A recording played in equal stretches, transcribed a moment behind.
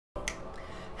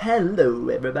Hello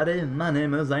everybody, my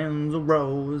name is Zanza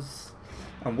Rose,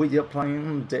 and we are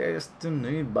playing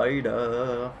Destiny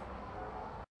Beta.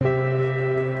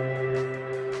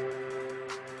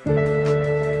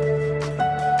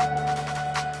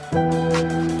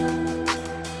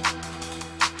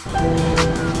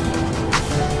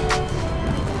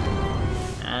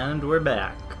 And we're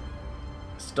back,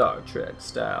 Star Trek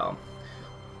style.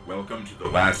 Welcome to the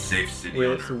last safe city with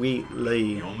on Earth.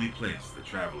 Wheatley. The only place the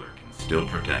traveler can still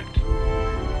protect.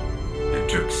 It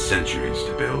took centuries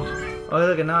to build. Oh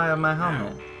look, and now I have my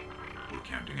helmet. Now, we're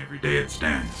counting every day it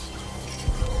stands.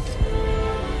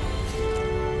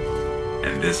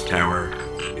 And this tower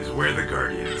is where the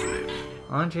Guardians live.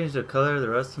 I want to change the color of the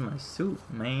rest of my suit,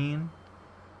 man.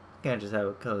 Can't just have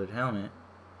a colored helmet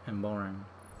and boring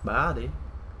body.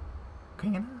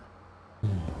 Can I?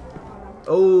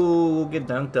 Oh, get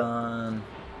dunked on.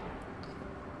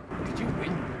 Did you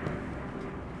win?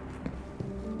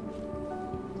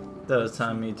 That was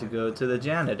time me to go to the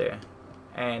janitor.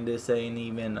 And this ain't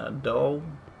even a doll.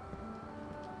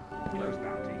 Close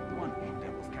bounty. One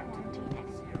Devil's Captain.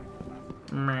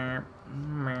 Meow,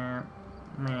 meow,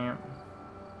 meow.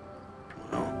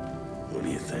 Well, what do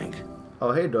you think?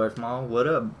 Oh, hey, Darth Maul, what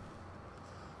up?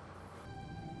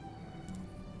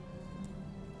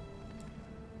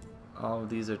 All of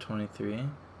these are 23.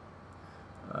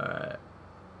 Alright.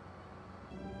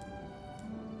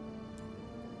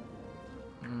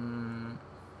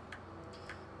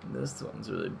 This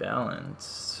one's really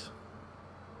balanced.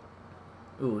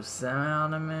 Ooh,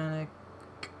 semi-automatic.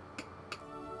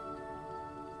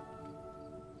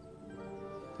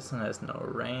 This one has no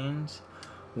range.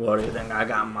 What do you think I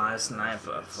got my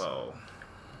sniper for?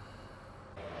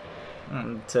 I'm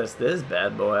gonna test this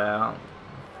bad boy out.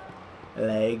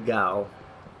 Let go.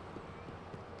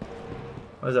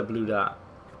 Where's that blue dot?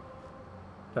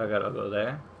 Do I gotta go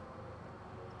there?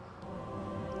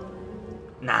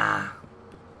 Nah.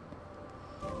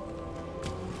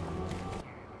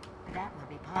 That would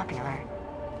be popular.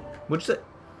 What'd you say?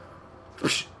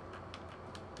 Psh.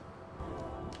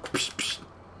 Psh, psh.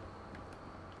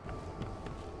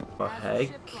 Oh,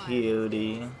 hey,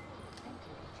 cutie.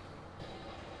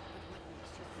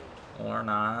 Or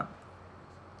not.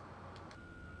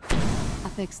 I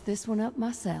fixed this one up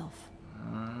myself.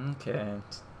 Okay.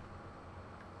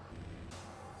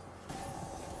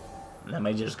 Let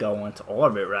me just go into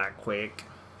orbit right quick.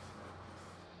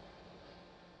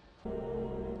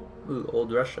 Ooh,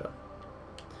 old Russia.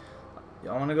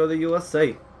 Y'all wanna go to the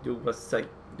USA? USA.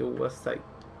 USA.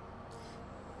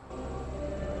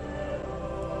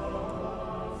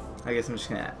 I guess I'm just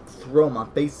gonna throw my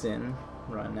face in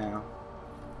right now.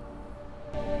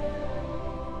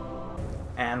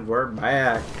 And we're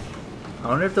back. I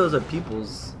wonder if those are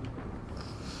people's.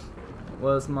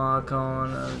 What's my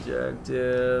current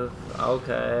objective?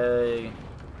 Okay.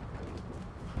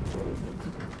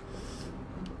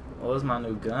 What was my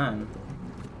new gun?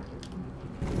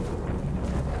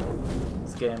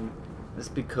 This game, this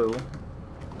be cool.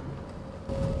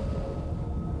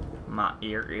 My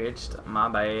ear itched, my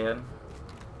bad.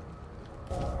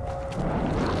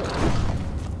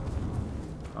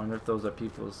 I wonder if those are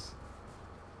people's.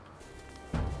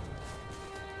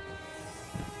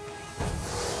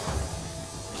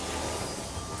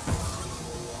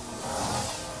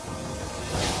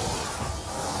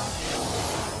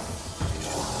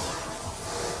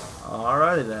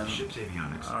 Alrighty then. Ship's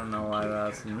avionics. I don't know why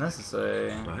that's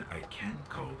necessary. But I can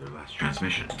call their last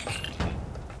transmission.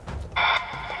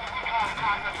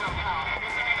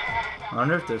 I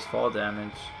wonder if there's fall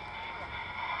damage.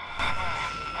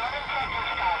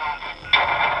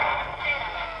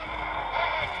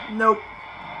 Nope.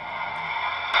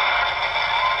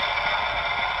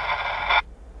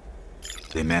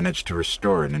 They managed to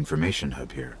restore an information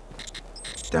hub here.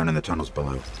 Down in the tunnels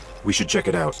below. We should check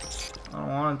it out. I don't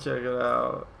want to check it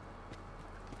out.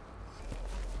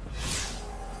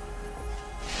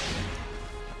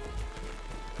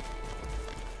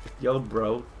 Yo,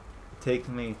 bro, take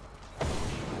me.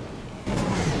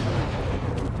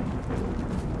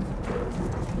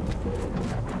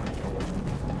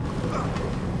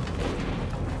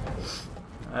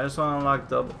 I just want to unlock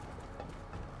double.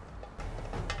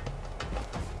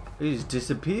 He's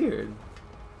disappeared.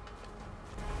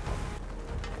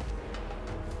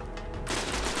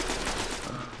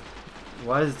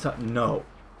 Why is it no?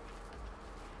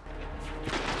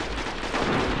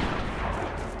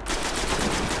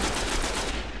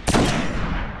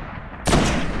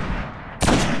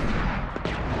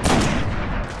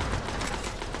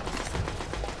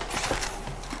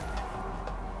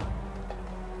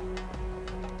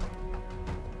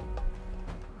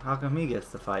 How come he gets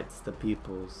to fight the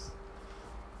peoples?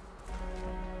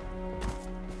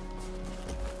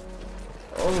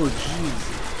 Oh jeez.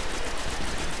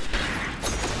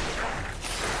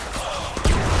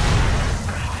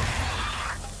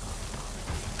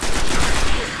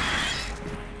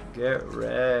 Get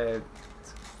wrecked.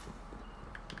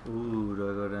 Ooh, do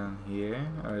I go down here?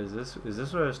 Or is this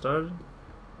where I started?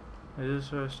 Is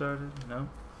this where I started? No.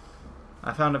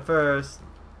 I found it first.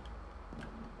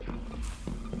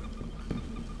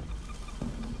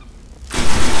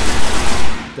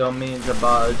 Don't mean to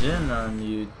barge in on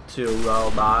you two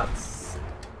robots,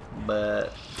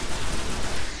 but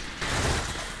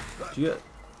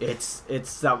it's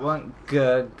that one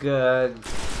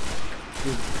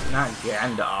not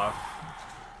Gandalf.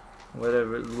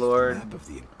 Whatever, Lord.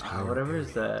 Whatever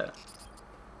is that?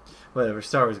 Whatever,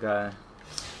 Star Wars guy.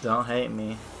 Don't hate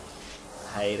me,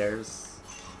 haters.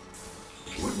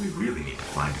 What we really need to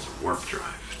find is a warp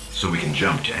drive, so we can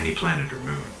jump to any planet or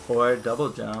moon. Or double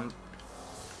jump,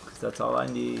 because that's all I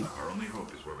need. Our only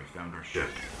hope is where we found our ship.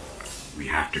 We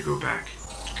have to go back.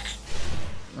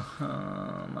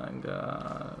 Oh my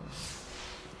gosh.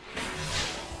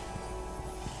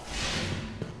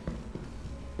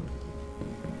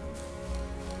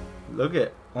 Look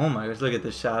at, oh my gosh, look at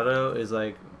the shadow is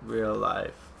like real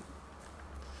life.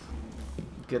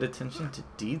 Good attention to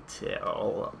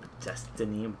detail,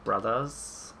 Destiny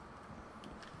brothers.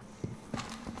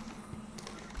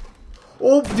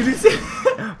 Oh, did you see?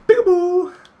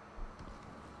 Peekaboo!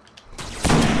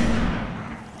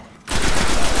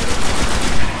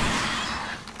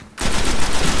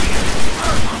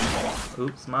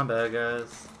 Oops, my bad,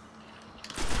 guys.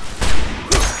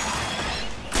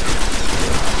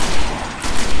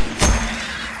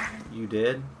 You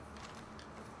did?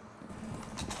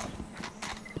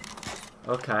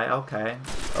 Okay, okay.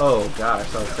 Oh gosh,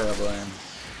 that was terrible aim.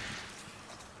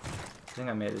 I think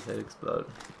I made his head explode.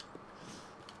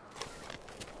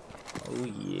 Oh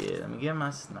yeah, let me get my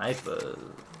sniper.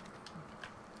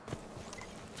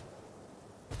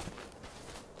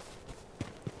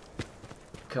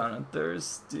 Kinda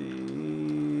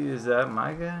thirsty. Is that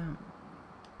my guy?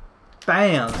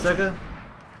 Bam, sucker!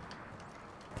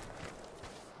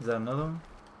 Is that another one?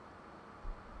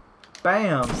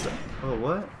 Bam! Oh,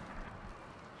 what?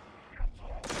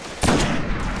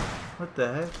 What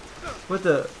the heck? What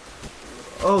the?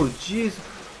 Oh, jeez.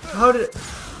 How did?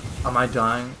 Am I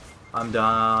dying? I'm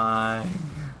dying.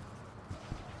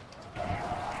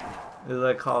 Is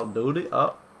that Call of Duty?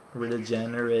 Oh,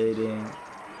 regenerating.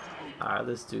 Alright,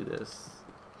 let's do this.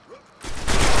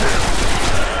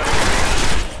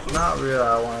 Not really what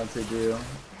I wanted to do.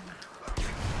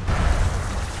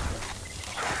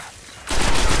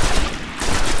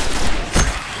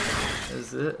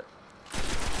 Is it?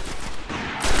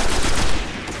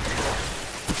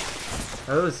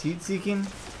 Are those heat seeking?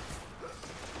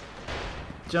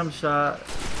 Jump shot.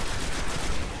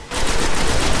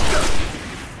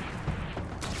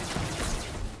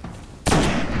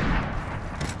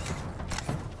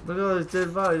 Look at all these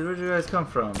dead bodies. Where'd you guys come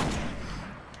from?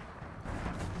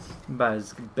 You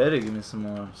guys better give me some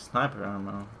more sniper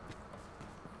ammo.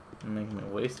 You're making me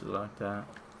waste it like that.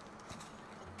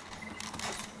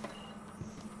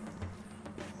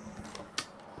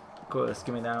 Of course,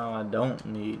 give me that ammo I don't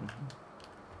need.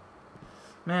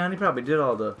 Man, he probably did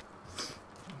all the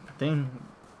thing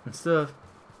and stuff.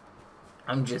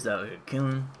 I'm just out here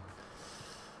killing.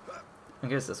 I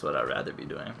guess that's what I'd rather be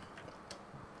doing.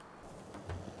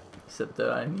 Except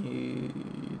that I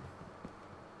need.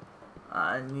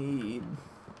 Ah,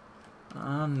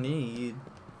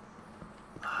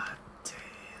 damn.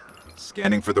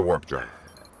 Scanning for the warp drive.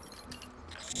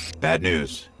 Bad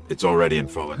news. It's already in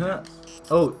full advance.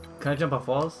 Oh, can I jump off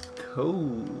walls?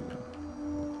 Cool.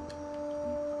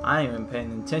 I ain't even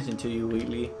paying attention to you,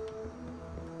 Wheatley.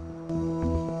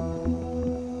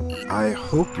 I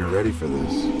hope you're ready for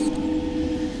this.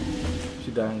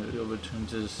 She died and it'll return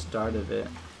to the start of it.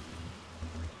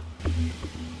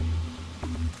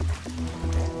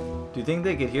 Do you think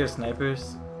they could hear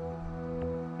snipers?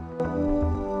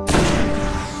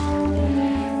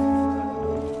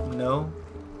 No?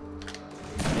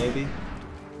 Maybe?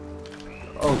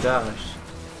 Oh gosh.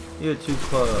 You're too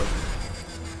close.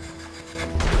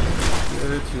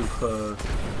 You're too close.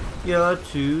 You're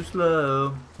too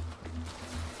slow.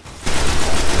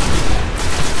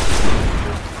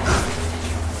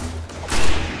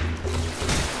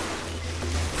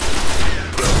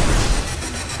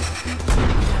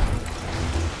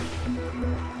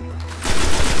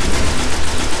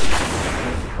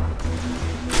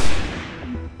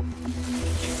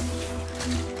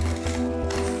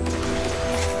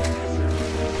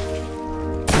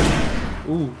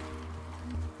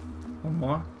 One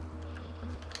more.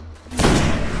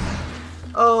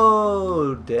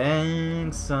 Oh,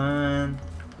 dang, son.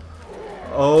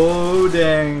 Oh,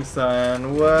 dang,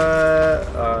 son. What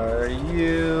are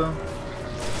you?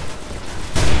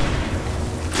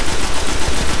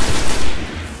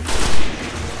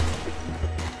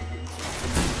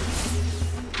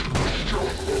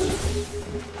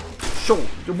 Show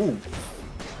the move.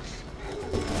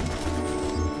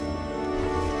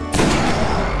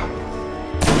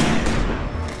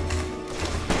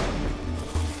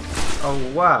 Oh,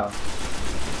 wow.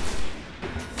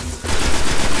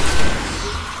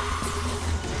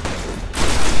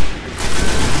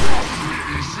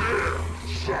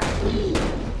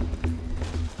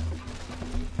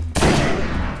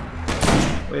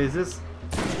 Wait, is this?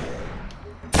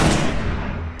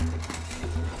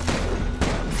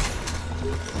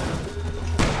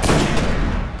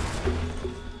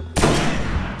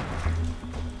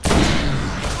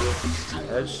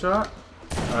 Headshot?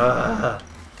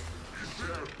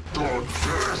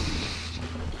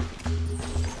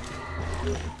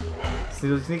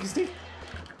 Sneaky sneak?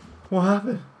 What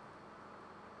happened?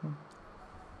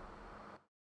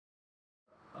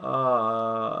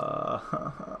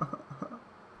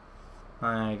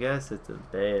 I guess it's a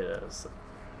beta, so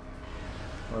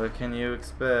what can you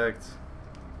expect?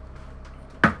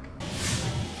 They're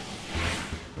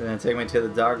gonna take me to the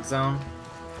dark zone?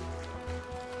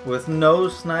 With no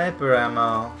sniper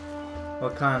ammo?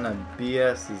 What kind of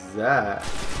BS is that?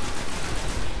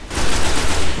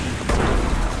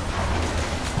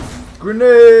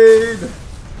 Grenade!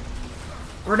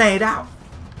 Grenade out!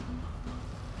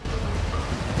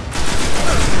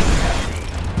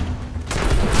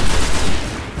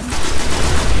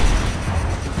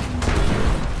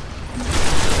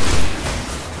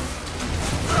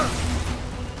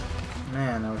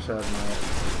 Man, I wish I had more.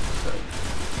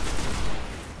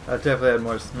 I definitely had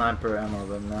more sniper ammo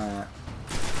than that.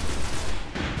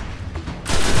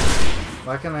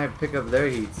 Why can't I pick up their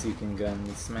heat-seeking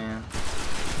guns, man?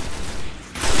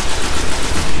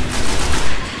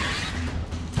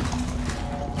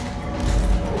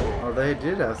 Oh, they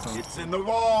did have some. It's in the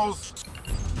walls!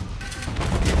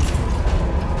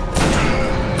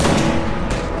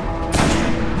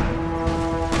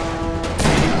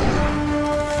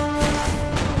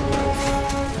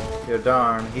 You're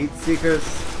darn heat seekers.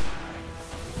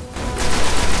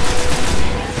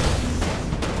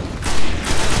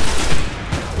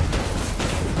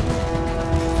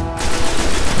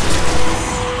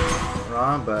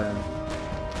 Wrong button.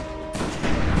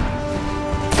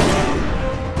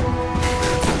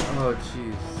 Oh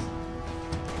jeez.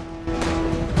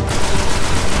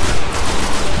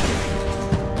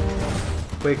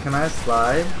 Wait, can I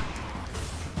slide?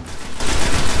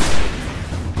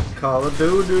 Call of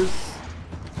Duty.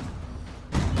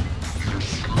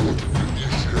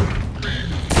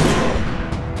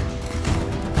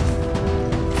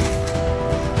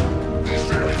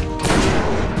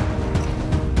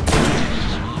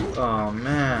 Oh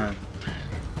man.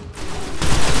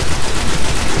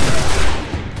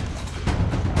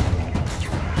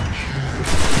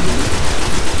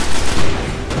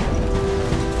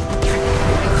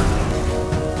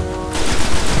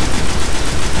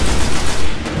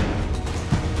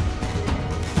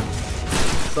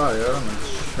 Sorry, I don't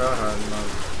try hard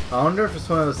enough. I wonder if it's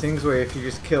one of those things where if you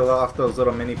just kill off those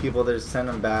little mini people, they just send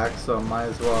them back, so I might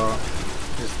as well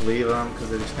just leave them because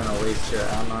they're just gonna waste your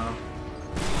ammo.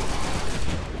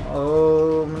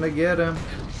 Oh, I'm gonna get him.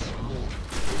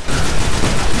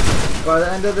 By the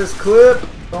end of this clip,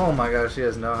 oh my gosh, he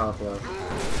has no health left.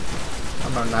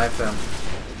 I'm gonna knife him.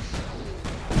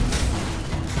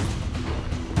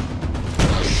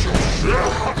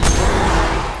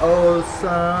 Oh,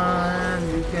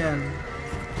 son, you can.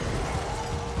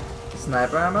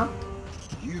 Sniper ammo?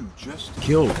 You just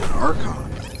killed an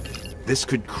Archon. This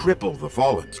could cripple the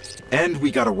Fallen. And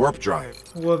we got a warp drive.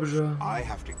 Warp drive. I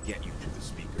have to get you to the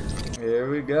speaker. Here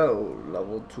we go,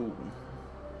 level 2.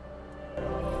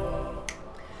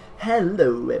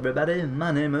 Hello everybody,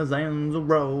 my name is Zanza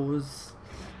Rose,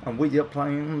 and we are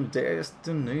playing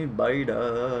Destiny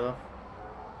Beta.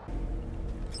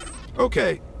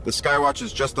 Okay, the Skywatch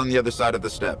is just on the other side of the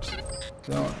steps.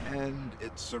 So, And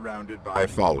it's surrounded by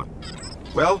Fallen.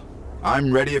 Well,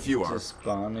 I'm ready if you are. just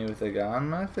spawn me with a gun on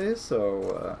my face, or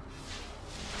what?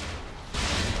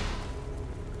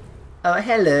 Oh,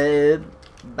 hello,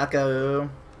 bucko.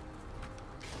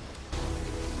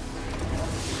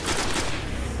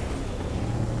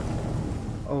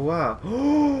 Oh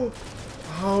wow.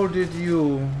 How did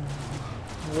you?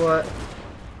 What?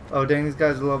 Oh dang, these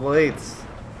guys are level 8s.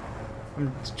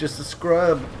 I'm just a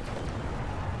scrub.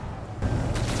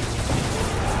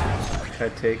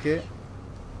 Can I take it?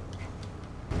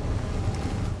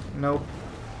 Nope.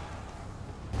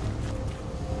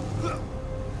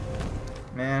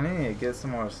 Man, I need to get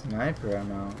some more sniper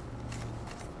ammo.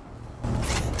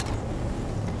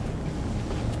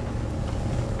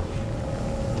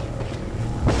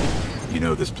 You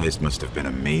know, this place must have been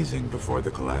amazing before the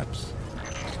collapse.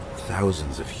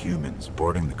 Thousands of humans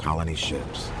boarding the colony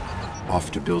ships,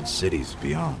 off to build cities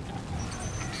beyond.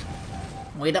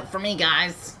 Wait up for me,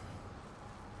 guys.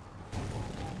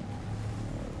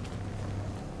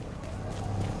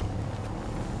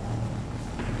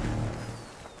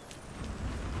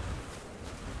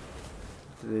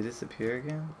 Did they disappear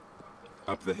again?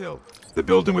 Up the hill. The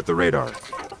building with the radar.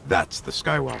 That's the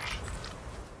Skywatch.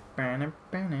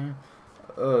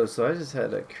 Oh, so I just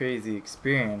had a crazy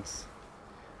experience.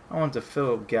 I wanted to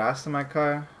fill up gas in my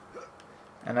car,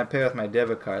 and I pay with my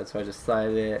debit card, so I just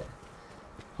slide it,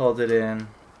 hold it in,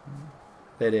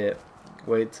 hit it,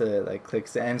 wait till it like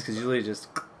clicks the ends, because usually just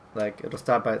like it'll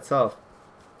stop by itself.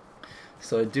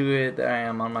 So I do it, there I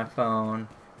am on my phone,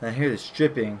 and I hear this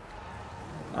dripping.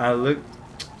 I look,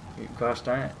 gosh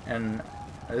darn it, and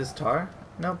is this tar?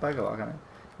 Nope, I can walk on it.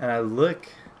 And I look,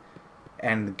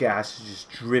 and the gas is just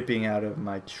dripping out of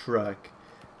my truck,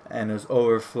 and it was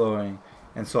overflowing.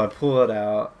 And so I pull it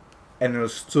out, and it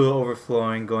was still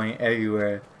overflowing, going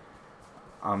everywhere.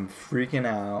 I'm freaking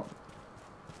out.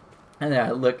 And then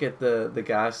I look at the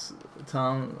gas,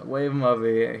 tell him, wave him over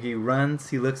here. He runs,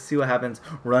 he looks to see what happens,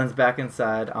 runs back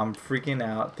inside. I'm freaking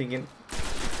out, thinking...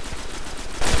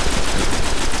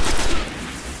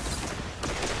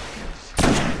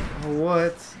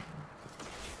 What?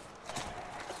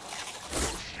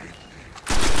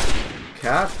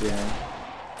 Captain?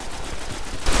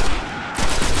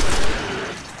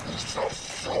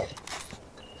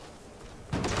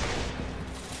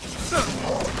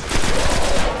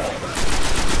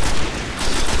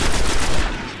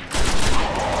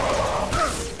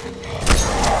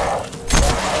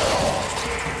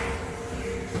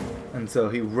 And so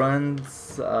he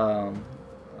runs, oh,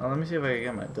 let me see if I can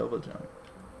get my double jump.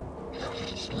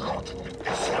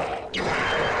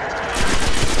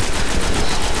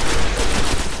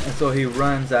 And so he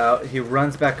runs out, he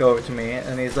runs back over to me,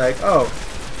 and he's like, oh,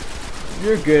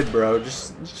 you're good, bro,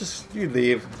 just you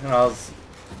leave. And I was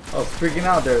freaking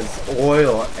out. There's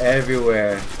oil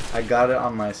everywhere. I got it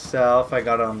on myself, I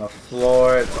got it on the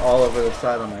floor, it's all over the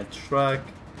side of my truck.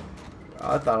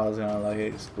 I thought I was gonna like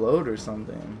explode or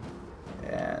something.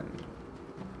 And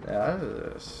that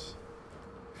is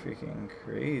freaking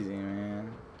crazy,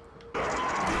 man.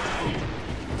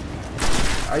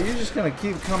 Are you just gonna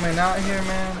keep coming out here,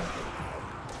 man?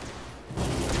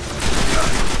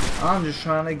 I'm just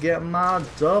trying to get my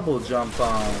double jump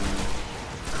on.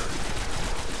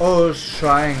 Oh, it's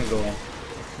triangle.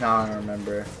 Now I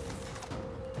remember.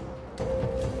 I'm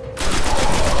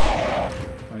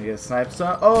gonna get sniped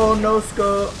son. Oh, no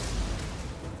scope.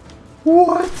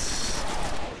 What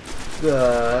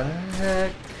the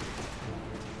heck?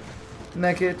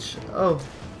 Neck itch. Oh.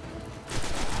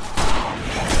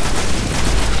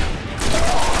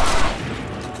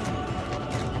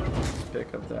 Let's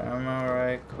pick up the ammo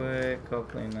right quick.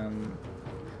 Hopefully none.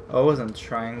 Oh, it wasn't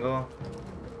triangle.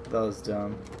 That was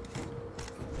dumb.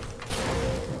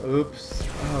 Oops.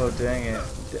 Oh, dang it.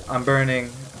 I'm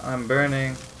burning. I'm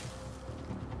burning.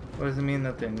 What does it mean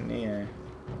that they're near?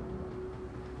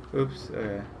 Oops.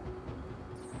 Okay.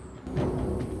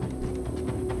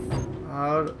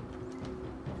 How?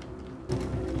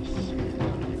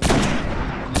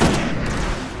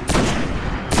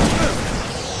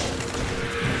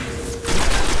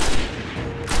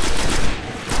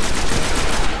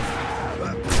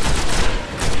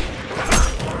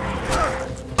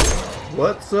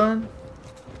 What, son?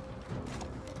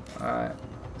 Alright.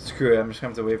 Screw it. I'm just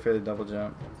gonna have to wait for the double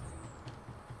jump.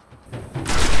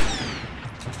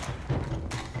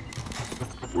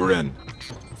 We're in.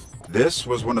 This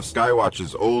was one of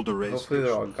Skywatch's old array stations. Hopefully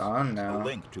they're all gone now. A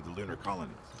link to the lunar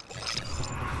colonies.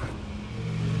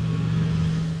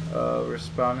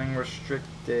 Respawning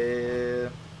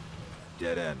restricted.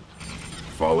 Dead end.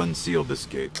 Fallen sealed this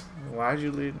gate. Why'd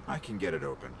you leave? I can get it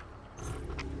open.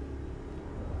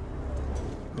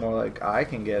 More like I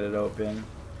can get it open.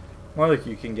 More like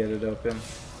you can get it open.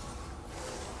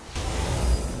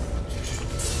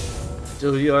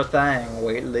 Do your thing,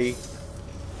 Waitley.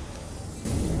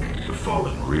 The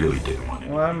Fallen really didn't want it.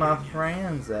 Where are my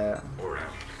friends at? Or out.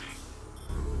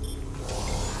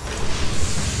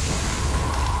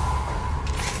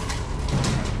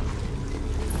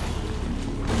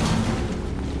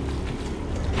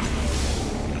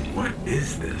 What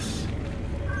is this?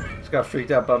 Just got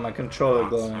freaked out by my controller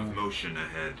Lots of glowing. motion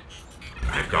ahead.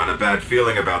 I've got a bad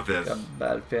feeling about this. Got a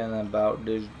bad feeling about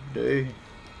this day.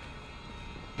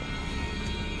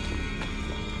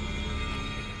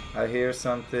 I hear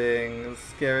something. A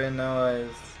scary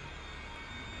noise.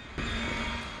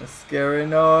 A scary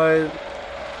noise.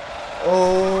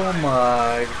 Oh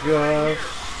my gosh.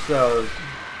 So.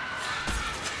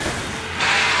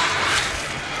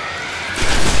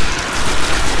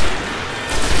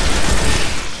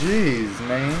 Jeez,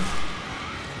 man.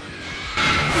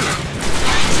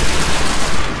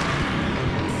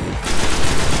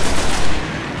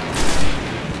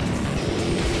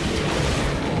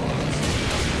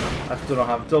 I still don't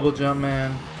have double jump,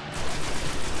 man.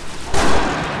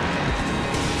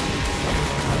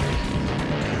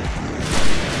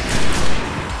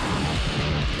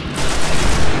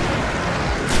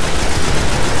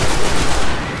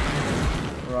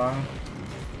 Wrong.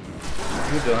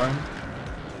 You done?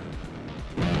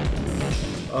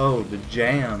 Oh, the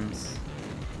jams.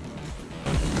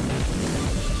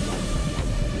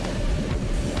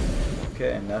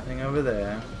 Okay, nothing over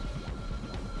there.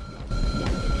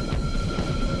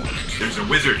 There's a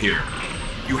wizard here.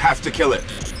 You have to kill it.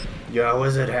 You're a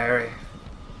wizard, Harry.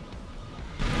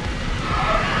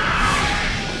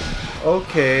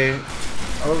 Okay.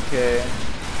 Okay.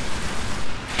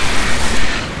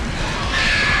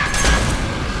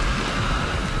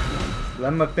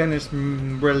 Let me finish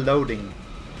reloading.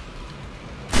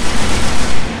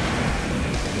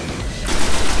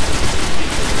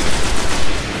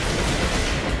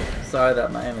 Sorry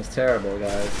that my aim is terrible,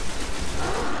 guys.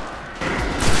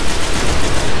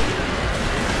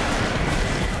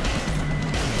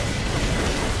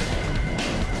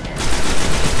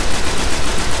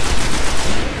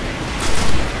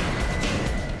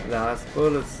 Last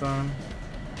bullet, son.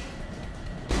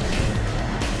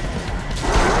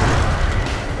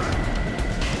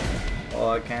 Oh,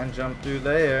 I can't jump through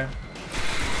there.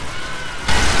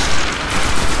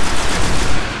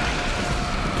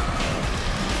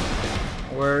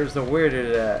 Where's the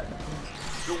wizard at?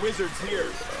 The wizard's here.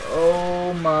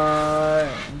 Oh my.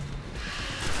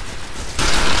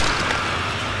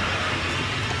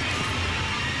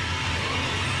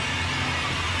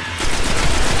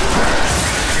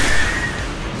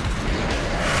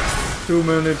 Too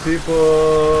many people.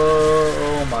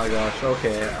 Oh my gosh.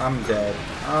 Okay, I'm dead.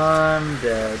 I'm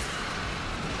dead.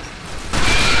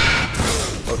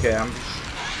 Okay, I'm.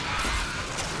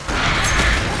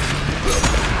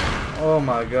 Oh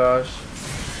my gosh.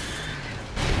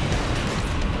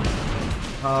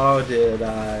 How did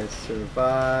I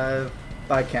survive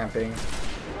by camping?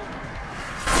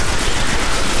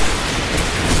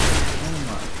 Oh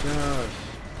my gosh.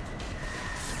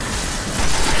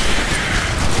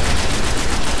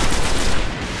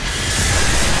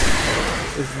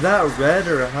 Is that red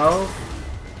or health?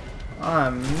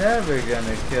 I'm never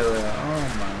gonna kill it. Oh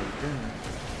my goodness.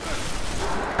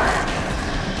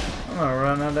 I'm gonna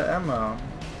run out of ammo.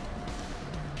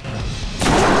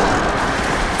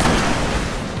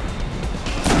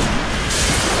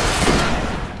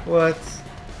 What?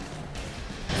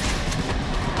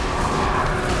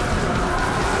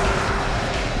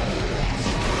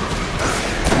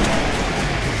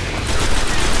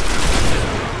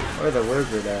 Where's the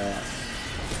wizard at?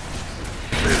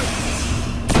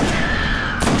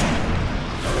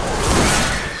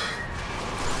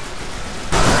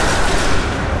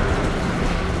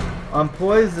 I'm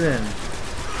poisoned.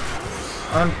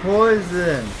 I'm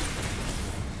poisoned.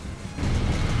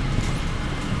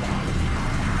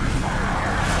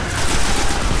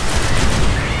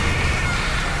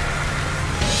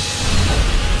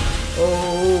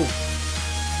 Oh.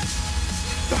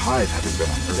 The hive hasn't been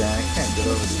unearthed. Dang, I can't get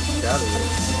over these shadows.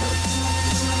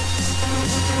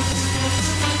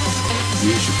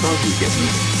 We should probably get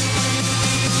moving.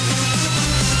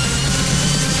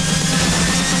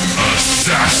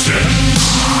 Assassin!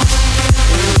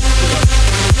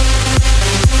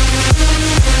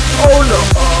 Oh no!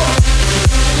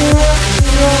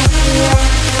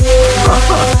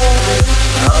 Oh.